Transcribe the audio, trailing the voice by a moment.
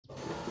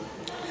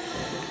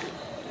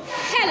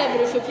Hello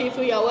beautiful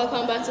people, you're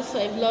welcome back to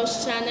Fave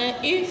Lush channel.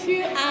 If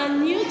you are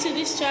new to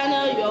this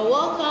channel, you're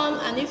welcome,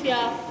 and if you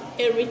are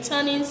a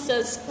returning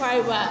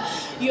subscriber,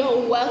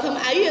 you're welcome.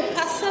 Are you a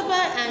passerby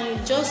and you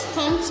just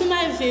come to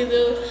my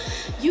video?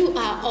 You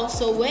are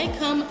also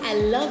welcome. I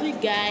love you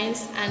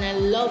guys and I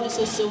love you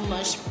so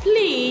much.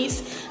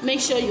 Please make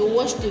sure you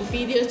watch the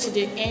video to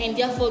the end.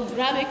 Therefore,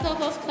 grab a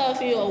cup of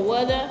coffee or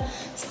water,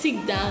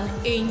 sit down,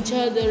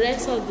 enjoy the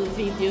rest of the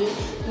video.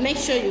 Make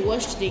sure you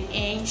watch to the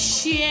end.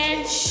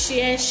 Share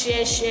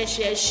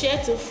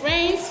to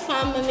friends,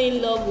 family,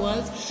 loved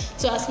ones,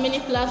 to as many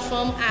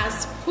platforms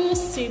as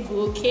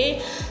possible.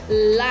 Okay,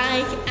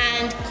 like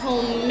and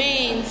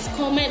comment.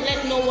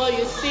 Let me know what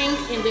you think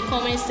in the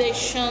comment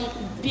section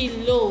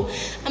below,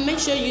 and make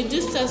sure you do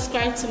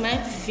subscribe to my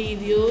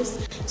videos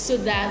so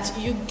that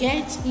you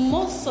get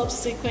more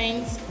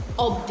subsequent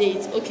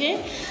updates.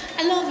 Okay,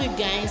 I love you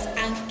guys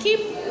and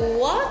keep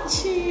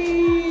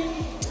watching.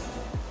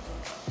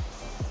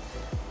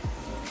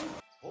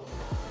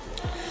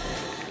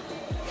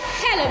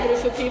 Hello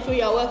beautiful people,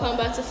 you're welcome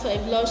back to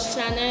Fave Lush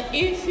channel.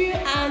 If you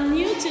are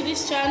new to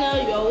this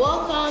channel, you're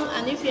welcome,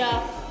 and if you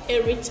are a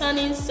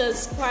returning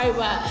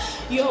subscriber,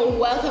 you're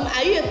welcome.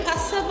 Are you a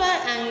passerby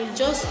and you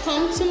just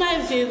come to my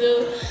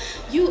video?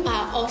 You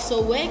are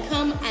also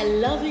welcome. I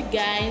love you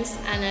guys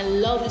and I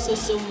love you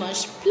so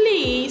much.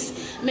 Please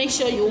make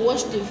sure you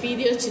watch the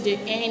video to the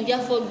end.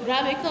 Therefore,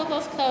 grab a cup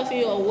of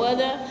coffee or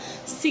water,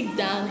 sit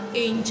down,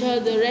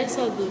 enjoy the rest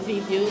of the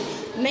video.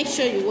 Make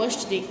sure you watch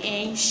to the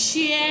end.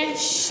 Share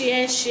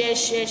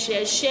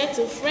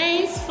to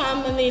friends,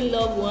 family,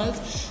 loved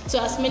ones,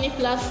 to as many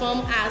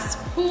platforms as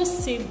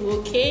possible.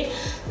 Okay,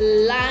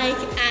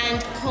 like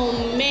and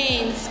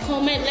comment.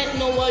 Let me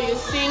know what you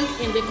think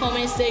in the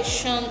comment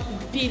section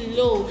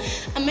below,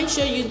 and make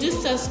sure you do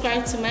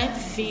subscribe to my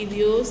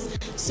videos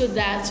so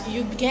that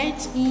you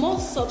get more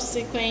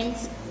subsequent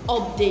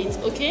updates.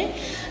 Okay,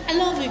 I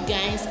love you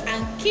guys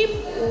and keep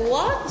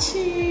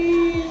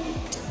watching.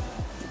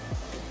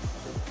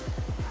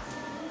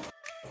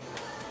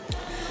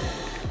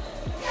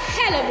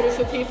 Hello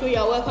beautiful people,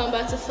 you're welcome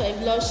back to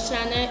Fave Lush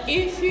channel.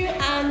 If you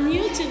are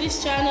new to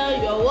this channel,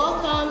 you're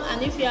welcome,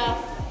 and if you are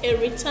a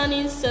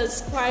returning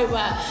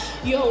subscriber,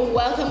 you're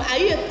welcome. Are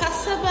you a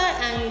passerby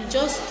and you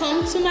just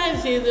come to my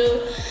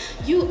video?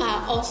 You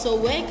are also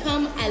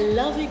welcome. I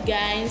love you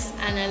guys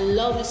and I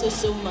love you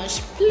so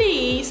much.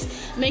 Please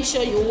make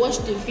sure you watch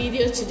the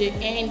video to the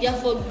end.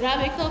 Therefore,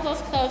 grab a cup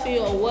of coffee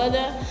or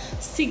water,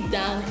 sit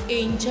down,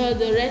 enjoy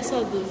the rest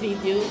of the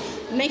video.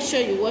 Make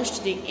sure you watch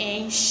to the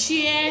end.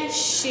 Share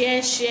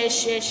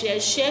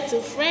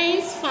to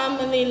friends,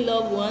 family,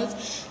 loved ones,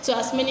 to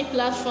as many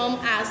platforms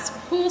as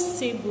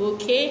possible.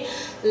 Okay,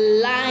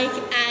 like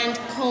and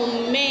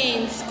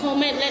comment.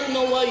 Let me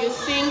know what you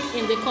think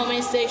in the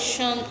comment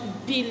section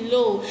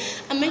below,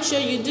 and make sure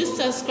you do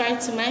subscribe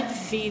to my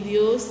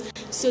videos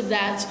so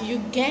that you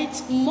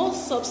get more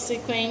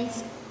subsequent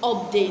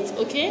updates.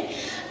 Okay,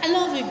 I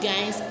love you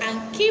guys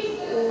and keep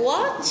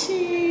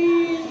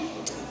watching.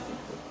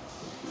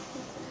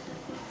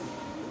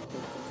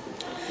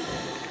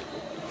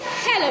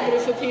 Hello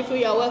beautiful people,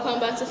 you're welcome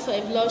back to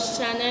Fave Lush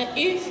channel.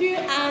 If you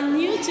are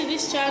new to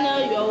this channel,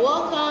 you're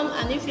welcome,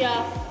 and if you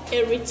are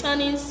a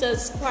returning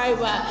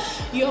subscriber,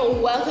 you're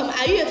welcome.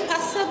 Are you a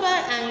passerby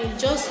and you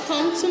just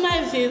come to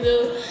my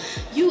video?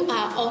 You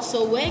are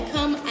also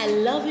welcome. I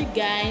love you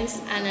guys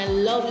and I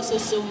love you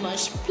so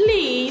much.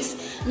 Please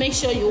make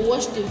sure you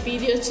watch the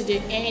video to the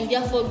end.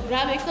 Therefore,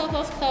 grab a cup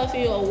of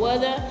coffee or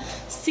water,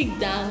 sit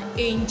down,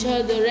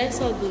 enjoy the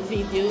rest of the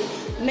video.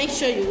 Make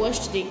sure you watch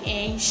to the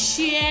end.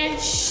 Share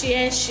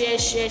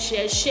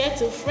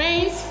to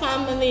friends,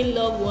 family,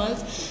 loved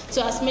ones,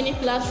 to as many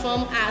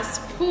platforms as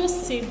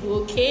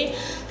possible. Okay,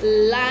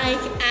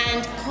 like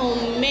and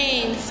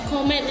comment.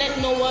 Let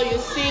me know what you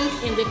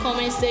think in the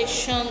comment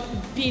section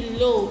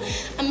below,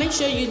 and make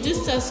sure you do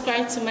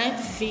subscribe to my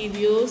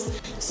videos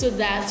so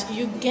that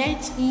you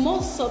get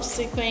more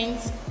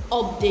subsequent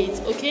updates.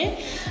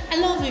 Okay, I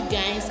love you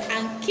guys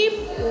and keep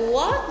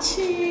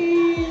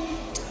watching.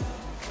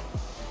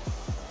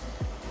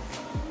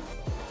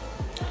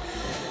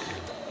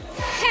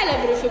 Hello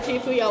beautiful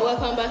people, you're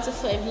welcome back to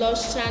Fave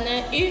Lush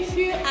channel. If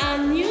you are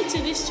new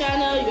to this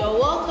channel, you're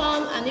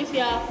welcome, and if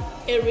you are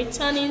a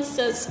returning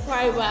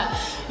subscriber,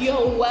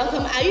 you're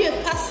welcome. Are you a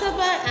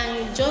passerby and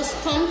you just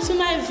come to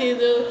my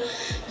video?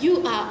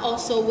 You are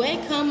also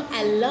welcome.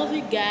 I love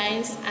you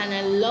guys and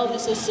I love you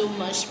so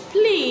much.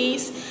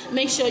 Please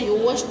make sure you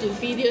watch the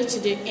video to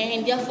the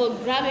end. Therefore,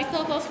 grab a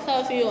cup of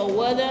coffee or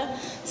water,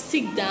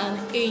 sit down,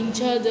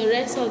 enjoy the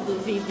rest of the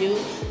video.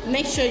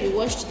 Make sure you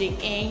watch to the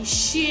end.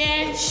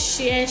 Share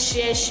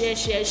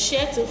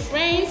to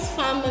friends,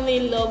 family,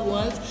 loved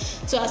ones,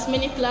 to as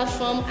many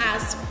platforms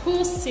as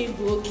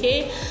possible.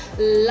 Okay,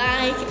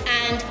 like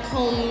and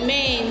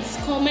comment.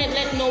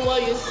 Let me know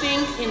what you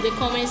think in the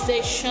comment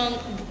section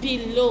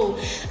below,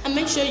 and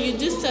make sure you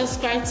do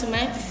subscribe to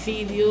my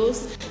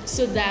videos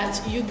so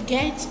that you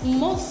get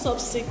more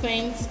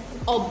subsequent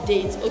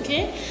updates.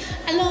 Okay,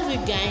 I love you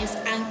guys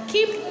and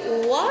keep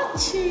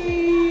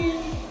watching.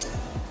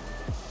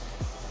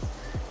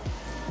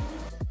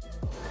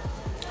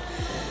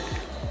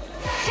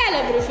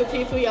 beautiful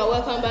people, you're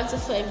welcome back to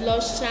Fave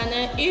Lush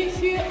channel.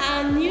 If you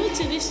are new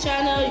to this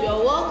channel,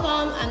 you're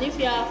welcome, and if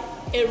you are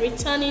a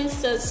returning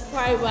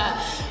subscriber,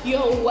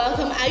 you're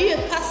welcome. Are you a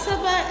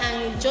passerby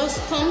and you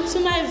just come to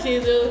my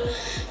video?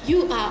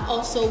 You are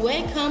also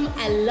welcome.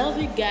 I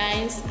love you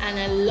guys and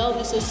I love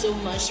you so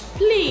much.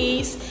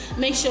 Please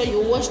make sure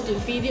you watch the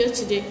video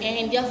to the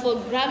end. Therefore,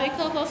 grab a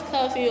cup of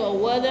coffee or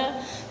water,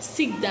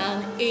 sit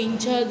down,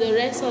 enjoy the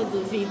rest of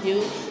the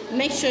video.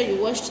 Make sure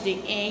you watch to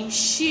the end.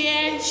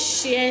 Share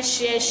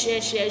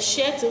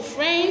to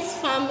friends,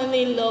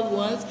 family, loved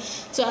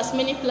ones, to as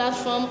many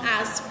platforms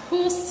as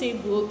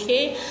possible.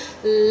 Okay,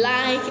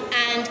 like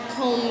and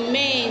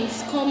comment,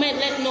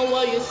 let know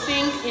what you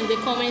think in the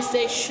comment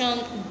section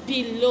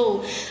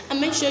below,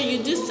 and make sure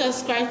you do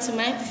subscribe to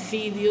my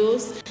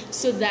videos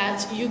so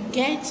that you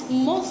get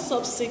more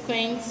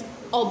subsequent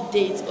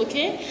updates.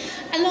 Okay,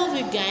 I love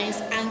you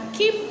guys and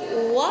keep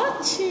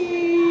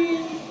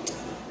watching.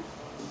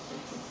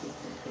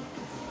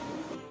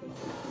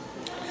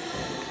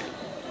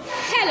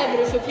 Hello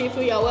beautiful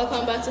people, you're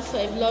welcome back to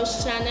Fave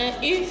Lush channel.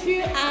 If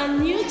you are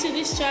new to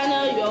this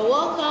channel, you're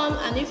welcome,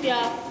 and if you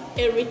are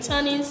a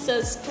returning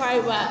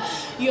subscriber,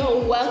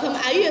 you're welcome.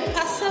 Are you a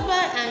passerby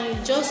and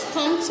you just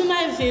come to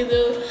my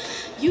video?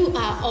 You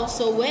are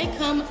also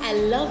welcome. I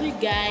love you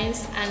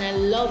guys and I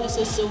love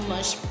you so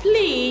much.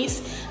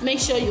 Please make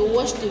sure you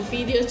watch the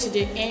video to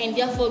the end.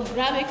 Therefore,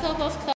 grab a cup of coffee